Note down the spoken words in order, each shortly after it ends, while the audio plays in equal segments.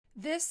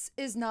This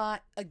is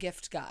not a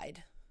gift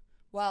guide.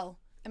 Well,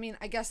 I mean,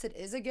 I guess it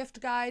is a gift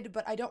guide,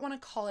 but I don't want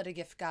to call it a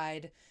gift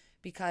guide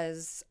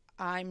because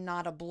I'm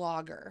not a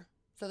blogger.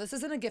 So this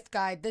isn't a gift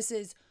guide. This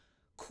is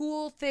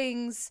cool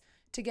things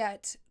to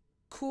get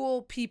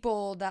cool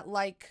people that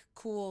like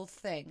cool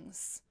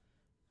things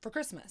for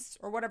Christmas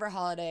or whatever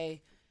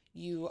holiday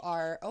you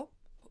are. Oh,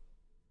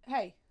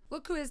 hey,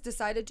 look who has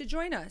decided to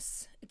join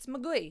us. It's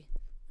Magui.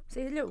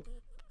 Say hello.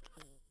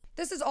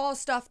 This is all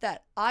stuff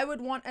that I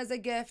would want as a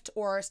gift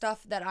or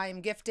stuff that I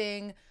am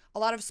gifting a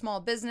lot of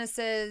small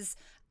businesses.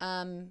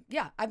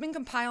 Yeah, I've been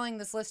compiling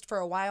this list for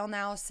a while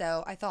now,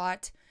 so I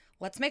thought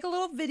let's make a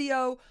little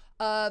video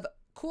of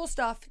cool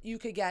stuff you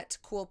could get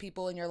cool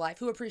people in your life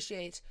who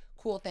appreciate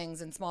cool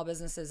things and small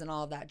businesses and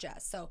all of that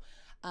jazz. So,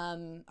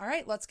 all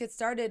right, let's get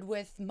started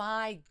with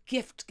my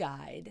gift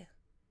guide.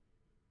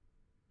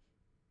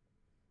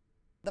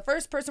 The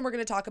first person we're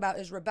going to talk about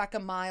is Rebecca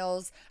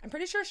Miles. I'm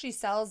pretty sure she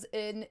sells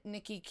in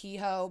Nikki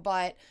Kehoe,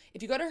 but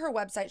if you go to her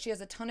website, she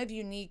has a ton of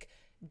unique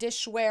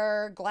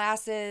dishware,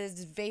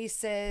 glasses,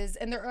 vases,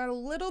 and they're a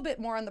little bit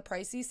more on the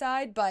pricey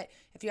side, but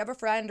if you have a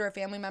friend or a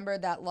family member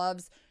that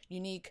loves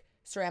unique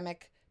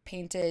ceramic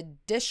painted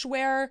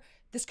dishware,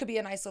 this could be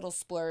a nice little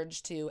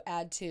splurge to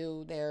add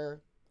to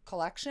their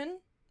collection.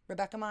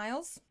 Rebecca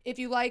Miles. If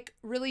you like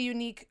really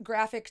unique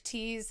graphic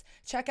tees,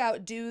 check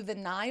out Do the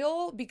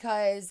Nile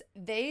because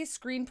they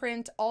screen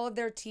print all of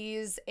their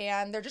tees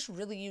and they're just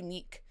really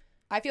unique.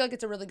 I feel like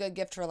it's a really good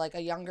gift for like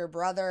a younger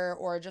brother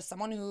or just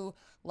someone who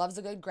loves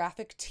a good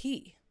graphic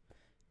tee.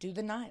 Do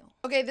the Nile.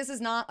 Okay, this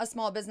is not a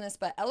small business,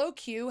 but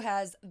LOQ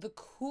has the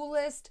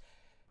coolest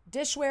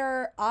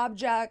dishware,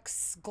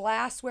 objects,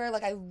 glassware.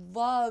 Like I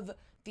love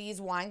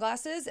these wine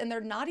glasses and they're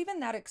not even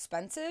that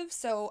expensive.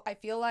 So I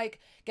feel like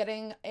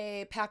getting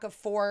a pack of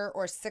 4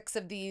 or 6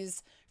 of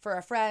these for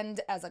a friend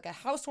as like a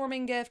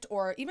housewarming gift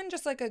or even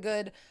just like a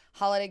good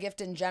holiday gift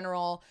in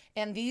general.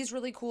 And these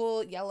really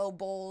cool yellow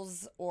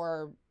bowls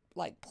or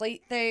like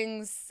plate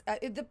things,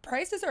 the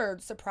prices are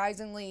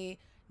surprisingly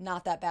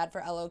not that bad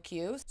for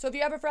LOQ. So if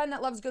you have a friend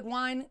that loves good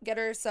wine, get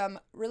her some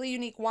really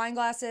unique wine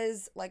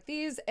glasses like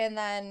these and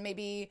then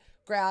maybe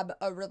grab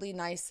a really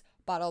nice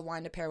bottle of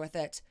wine to pair with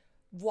it.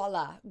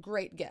 Voila,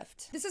 great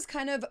gift. This is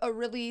kind of a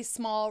really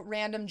small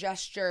random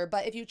gesture,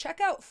 but if you check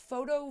out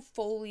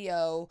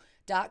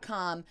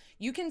FOTOFOLIO.com,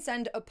 you can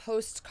send a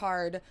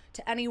postcard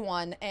to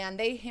anyone and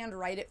they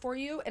handwrite it for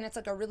you and it's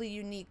like a really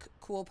unique,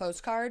 cool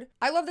postcard.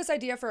 I love this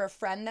idea for a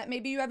friend that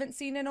maybe you haven't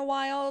seen in a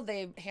while.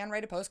 They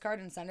handwrite a postcard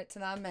and send it to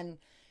them and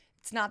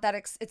it's not that,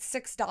 it's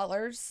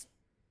 $6.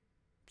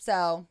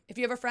 So if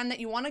you have a friend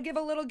that you want to give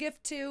a little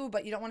gift to,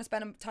 but you don't want to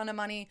spend a ton of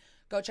money,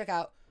 go check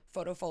out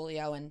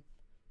FOTOFOLIO and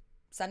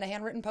send a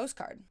handwritten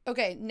postcard.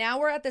 Okay, now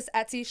we're at this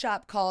Etsy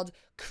shop called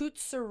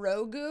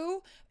KUTSUROGU,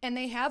 and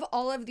they have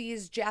all of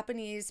these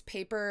Japanese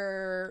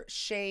paper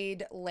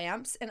shade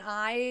lamps, and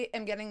I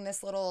am getting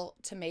this little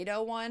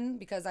tomato one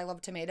because I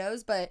love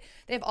tomatoes, but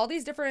they have all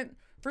these different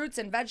fruits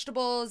and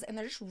vegetables, and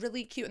they're just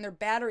really cute, and they're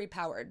battery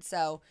powered,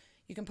 so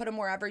you can put them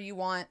wherever you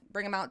want,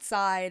 bring them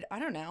outside. I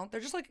don't know.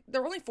 They're just like,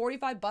 they're only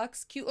 45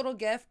 bucks, cute little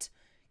gift,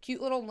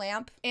 cute little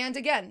lamp. And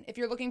again, if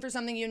you're looking for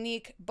something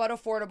unique but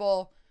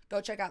affordable, go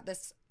check out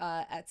this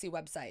Etsy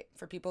website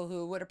for people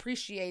who would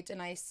appreciate a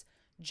nice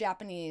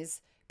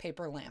Japanese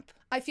paper lamp.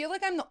 I feel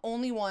like I'm the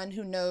only one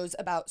who knows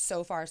about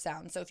SOFAR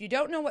Sounds. So if you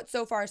don't know what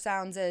SOFAR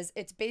Sounds is,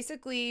 it's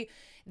basically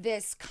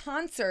this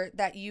concert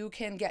that you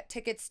can get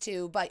tickets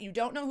to, but you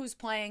don't know who's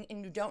playing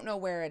and you don't know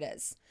where it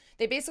is.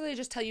 They basically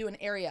just tell you an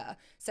area.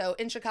 So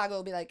in Chicago,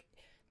 it'll be like,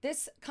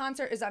 this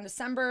concert is on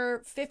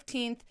December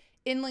 15th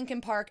in Lincoln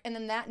Park, and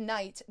then that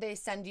night they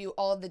send you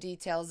all of the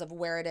details of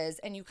where it is,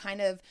 and you kind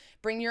of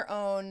bring your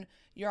own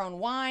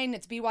wine.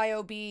 It's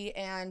BYOB,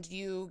 and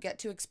you get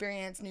to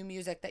experience new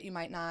music that you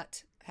might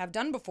not have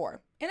done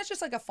before. And it's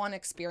just like a fun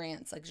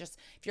experience. Like just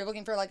if you're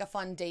looking for like a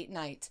fun date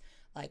night,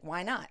 like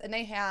why not? And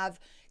they have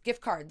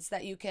gift cards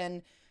that you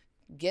can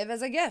give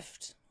as a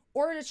gift,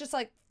 or it's just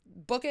like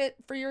book it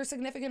for your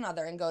significant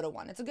other and go to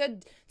one. It's a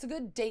good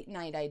date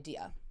night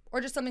idea. Or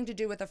just something to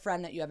do with a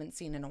friend that you haven't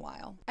seen in a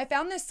while. I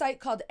found this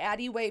site called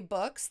ADDIEWAY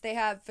Books. They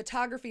have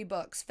photography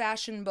books,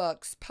 fashion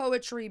books,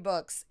 poetry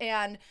books,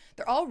 and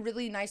they're all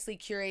really nicely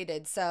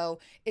curated. So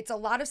it's a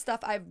lot of stuff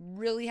I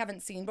really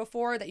haven't seen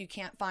before that you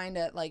can't find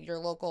at like your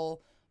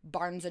local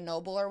Barnes &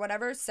 Noble or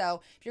whatever.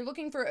 So if you're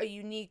looking for a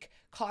unique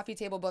coffee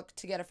table book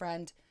to get a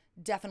friend,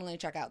 definitely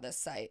check out this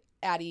site,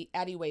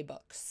 ADDIEWAY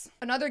Books.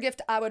 Another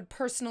gift I would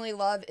personally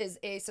love is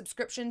a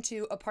subscription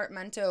to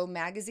APARTaMENTO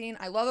Magazine.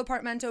 I love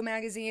APARTaMENTO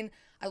Magazine.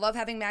 I love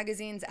having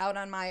magazines out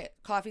on my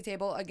coffee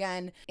table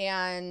again,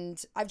 and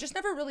I've just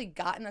never really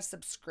gotten a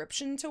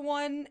subscription to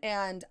one,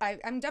 and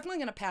I'm definitely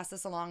going to pass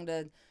this along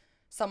to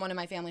someone in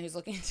my family who's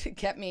looking to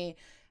get me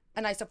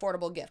a nice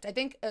affordable gift. I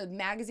think a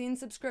magazine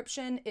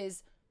subscription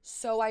is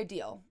so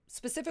ideal,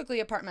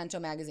 specifically APARTaMENTO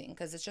Magazine,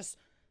 because it's just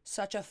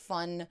such a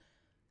fun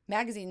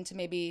magazine to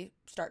maybe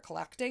start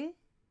collecting.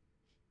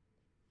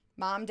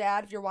 Mom,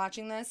 Dad, if you're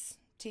watching this,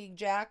 Teague,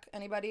 Jack,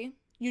 anybody?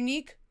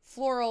 Unique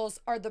Florals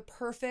are the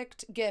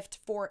perfect gift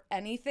for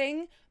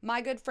anything.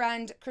 My good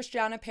friend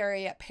Christiana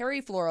Perry at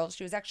Perry Florals,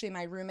 she was actually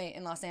my roommate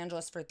in Los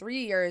Angeles for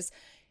 3 years,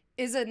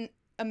 is an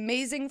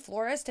amazing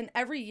florist, and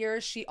every year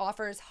she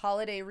offers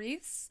holiday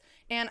wreaths.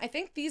 And I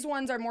think these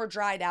ones are more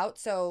dried out,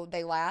 so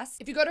they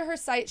last. If you go to her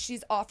site,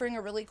 she's offering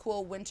a really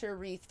cool winter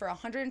wreath for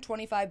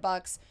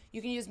 $125.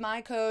 You can use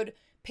my code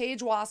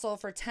PaigeWassel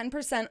for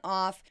 10%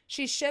 off.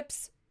 She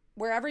ships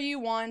wherever you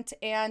want,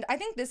 and I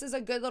think this is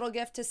a good little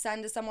gift to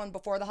send to someone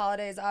before the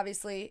holidays.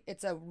 Obviously,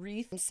 it's a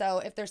wreath, so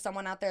if there's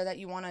someone out there that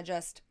you want to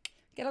just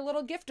get a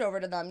little gift over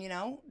to them, you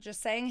know,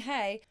 just saying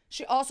hey.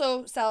 She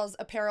also sells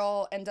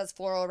apparel and does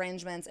floral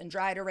arrangements and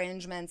dried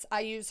arrangements.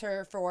 I use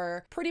her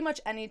for pretty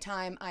much any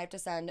time I have to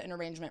send an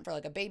arrangement for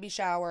like a baby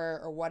shower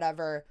or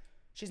whatever.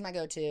 She's my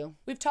go-to.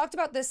 We've talked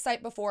about this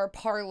site before,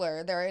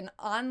 Parlor. They're an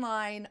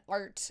online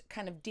art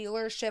kind of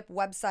dealership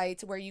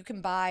website where you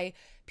can buy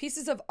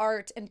pieces of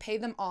art and pay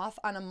them off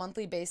on a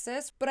monthly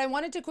basis. But I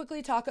wanted to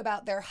quickly talk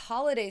about their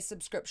holiday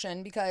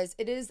subscription because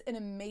it is an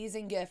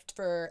amazing gift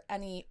for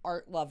any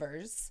art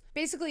lovers.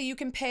 Basically, you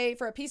can pay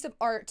for a piece of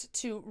art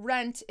to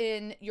rent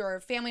in your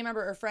family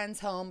member or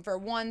friend's home for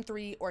 1,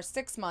 3, or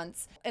 6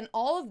 months. And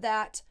all of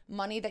that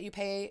money that you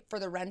pay for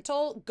the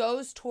rental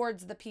goes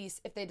towards the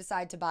piece if they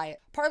decide to buy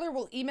it. Parlor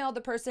will email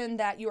the person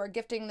that you are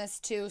gifting this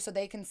to so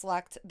they can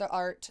select the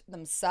art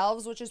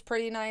themselves, which is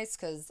pretty nice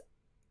because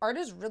art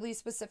is really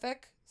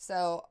specific.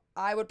 So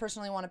I would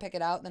personally want to pick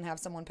it out than have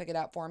someone pick it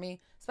out for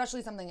me,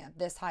 especially something at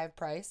this high of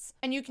price.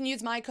 And you can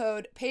use my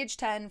code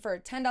PAIGE10 for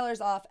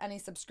 $10 off any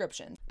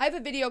subscription. I have a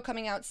video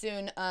coming out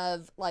soon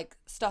of like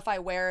stuff I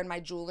wear in my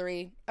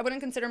jewelry. I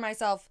wouldn't consider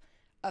myself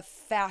a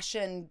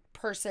fashion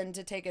person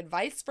to take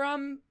advice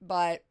from,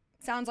 but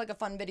sounds like a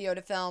fun video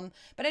to film.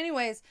 But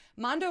anyways,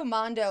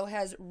 Mondo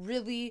has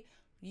really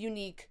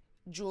unique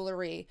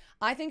jewelry.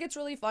 I think it's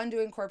really fun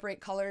to incorporate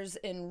colors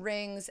in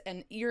rings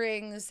and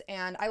earrings,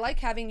 and I like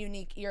having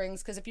unique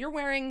earrings because if you're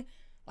wearing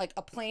like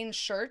a plain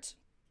shirt,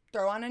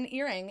 throw on an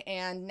earring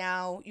and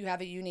now you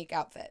have a unique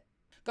outfit.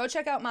 Go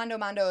check out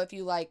Mondo if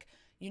you like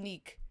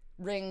unique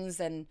rings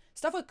and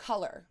stuff with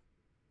color.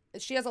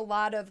 She has a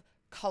lot of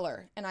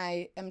color, and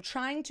I am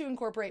trying to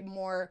incorporate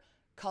more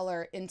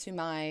color into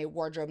my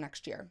wardrobe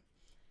next year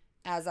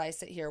as I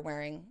sit here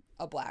wearing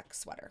a black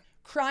sweater.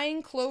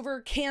 Crying Clover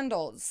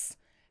candles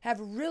have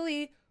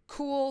really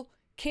cool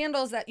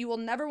candles that you will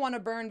never want to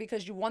burn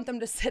because you want them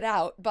to sit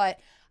out. But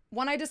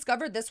when I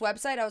discovered this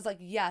website, I was like,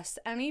 yes,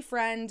 any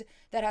friend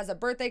that has a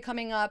birthday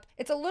coming up,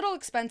 it's a little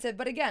expensive.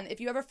 But again, if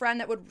you have a friend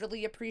that would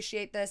really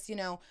appreciate this, you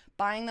know,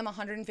 buying them a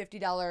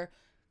 $150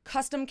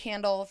 custom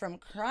candle from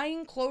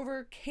Crying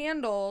Clover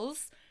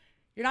Candles,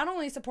 you're not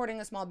only supporting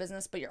a small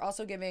business, but you're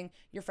also giving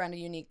your friend a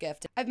unique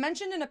gift. I've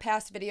mentioned in a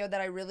past video that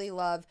I really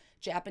love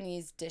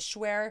Japanese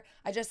dishware.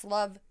 I just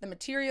love the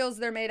materials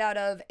they're made out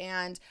of,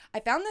 and I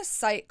found this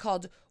site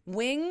called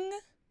Wing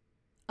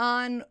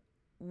on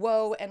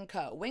Woe &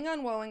 Co. Wing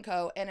on Woe &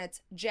 Co. And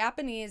it's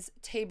Japanese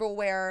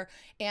tableware,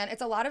 and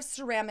it's a lot of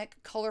ceramic,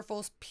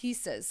 colorful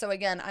pieces. So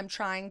again, I'm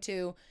trying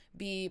to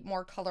be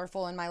more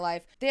colorful in my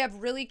life. They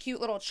have really cute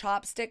little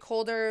chopstick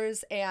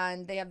holders,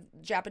 and they have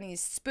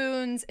Japanese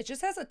spoons. It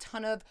just has a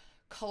ton of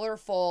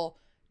colorful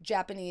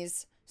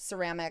Japanese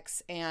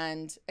ceramics,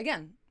 and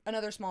again,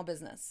 another small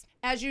business.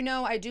 As you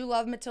know, I do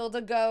love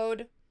MATILDA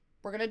GOAD.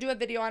 We're gonna do a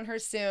video on her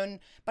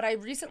soon, but I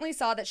recently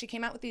saw that she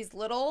came out with these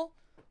little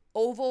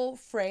oval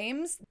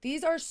frames.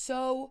 These are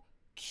so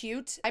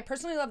cute. I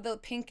personally love the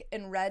pink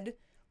and red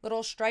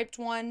little striped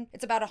one.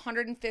 It's about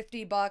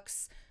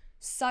 $150.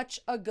 Such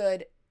a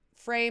good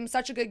frame,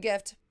 such a good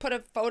gift. Put a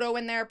photo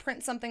in there,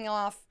 print something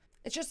off.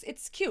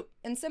 It's cute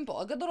and simple.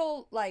 A good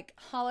little like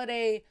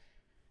holiday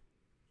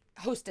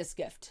hostess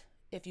gift,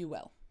 if you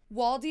will.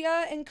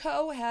 Waldia &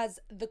 Co. has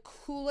the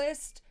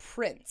coolest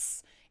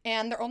prints,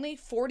 and they're only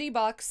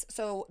 $40,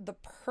 so the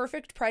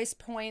perfect price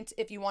point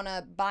if you want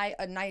to buy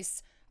a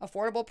nice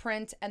affordable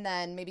print and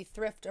then maybe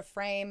thrift a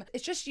frame.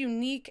 It's just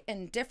unique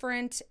and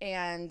different,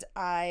 and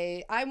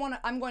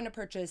I'm going to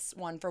purchase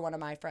one for one of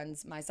my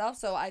friends myself,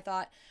 so I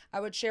thought I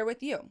would share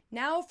with you.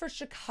 Now for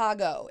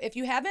Chicago. If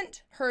you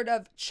haven't heard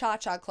of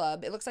Cha-Cha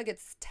Club, it looks like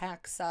it's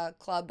Taxa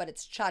Club, but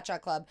it's Cha-Cha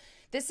Club.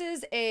 This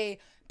is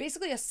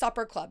basically a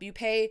supper club. You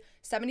pay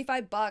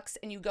 $75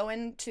 and you go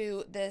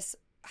into this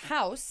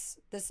house,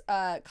 this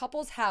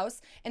couple's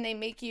house, and they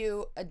make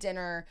you a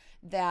dinner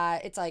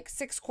that it's like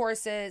 6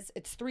 courses.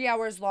 It's 3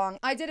 hours long.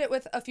 I did it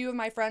with a few of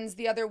my friends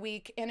the other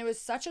week, and it was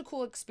such a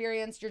cool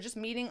experience. You're just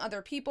meeting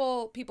other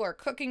people. People are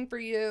cooking for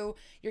you.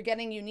 You're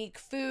getting unique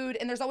food,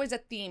 and there's always a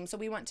theme. So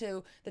we went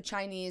to the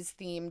Chinese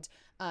themed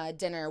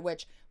dinner,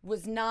 which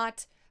was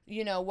not,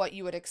 you know, what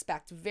you would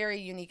expect. Very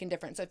unique and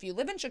different. So if you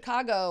live in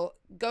Chicago,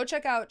 go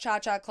check out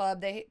Cha-Cha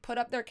Club. They put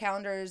up their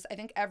calendars, I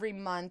think, every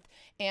month,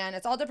 and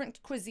it's all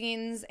different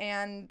cuisines,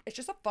 and it's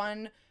just a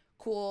fun,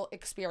 cool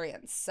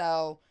experience.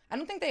 So I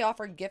don't think they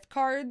offer gift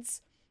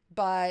cards,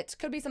 but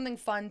could be something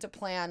fun to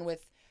plan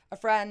with a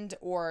friend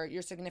or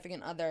your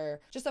significant other.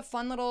 Just a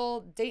fun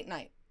little date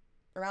night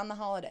around the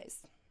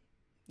holidays.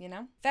 you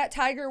know? Fat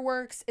Tiger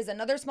Works is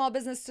another small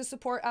business to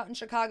support out in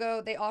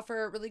Chicago. They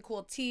offer really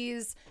cool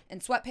tees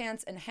and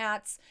sweatpants and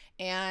hats.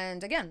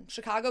 And again,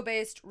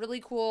 Chicago-based,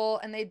 really cool.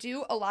 And they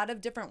do a lot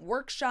of different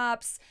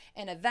workshops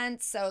and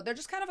events. So they're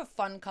just kind of a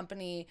fun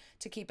company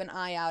to keep an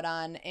eye out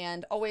on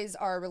and always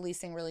are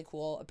releasing really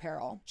cool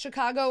apparel.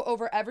 Chicago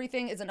Over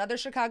Everything is another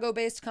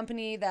Chicago-based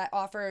company that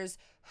offers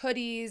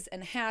hoodies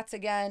and hats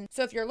again.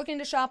 So if you're looking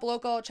to shop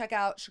local, check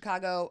out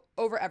Chicago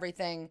Over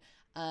Everything.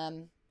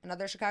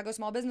 Another Chicago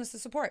small business to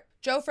support.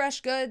 Joe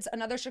Fresh Goods,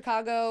 another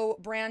Chicago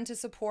brand to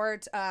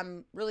support.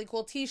 Really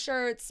cool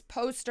t-shirts,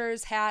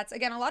 posters, hats.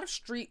 Again, a lot of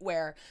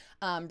streetwear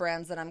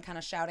brands that I'm kind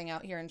of shouting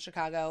out here in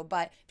Chicago.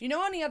 But if you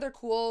know any other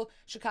cool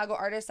Chicago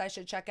artists I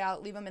should check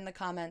out, leave them in the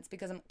comments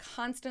because I'm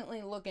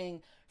constantly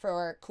looking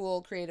for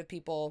cool, creative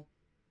people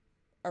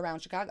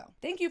around Chicago.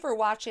 Thank you for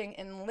watching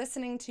and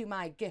listening to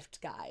my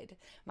gift guide,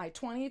 my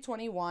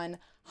 2021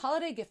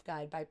 holiday gift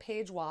guide by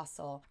Paige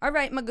Wassel. All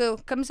right,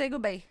 Magoo, come say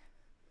goodbye.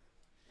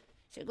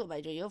 Say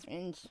goodbye to your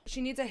friends.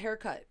 She needs a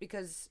haircut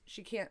because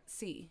she can't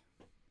see.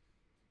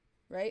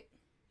 Right?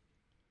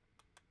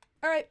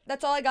 All right,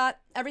 that's all I got.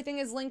 Everything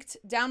is linked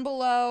down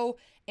below,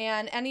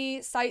 and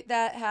any site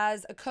that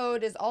has a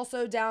code is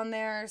also down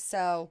there,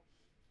 so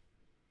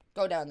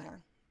go down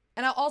there.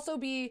 And I'll also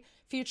be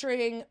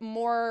featuring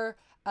more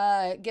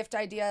gift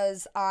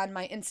ideas on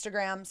my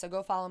Instagram, so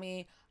go follow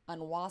me on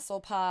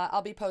WasselPa.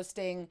 I'll be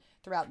posting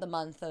throughout the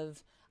month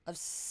of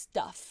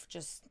stuff,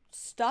 just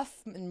stuff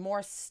and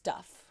more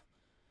stuff.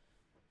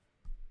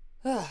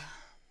 All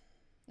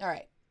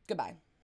right, goodbye.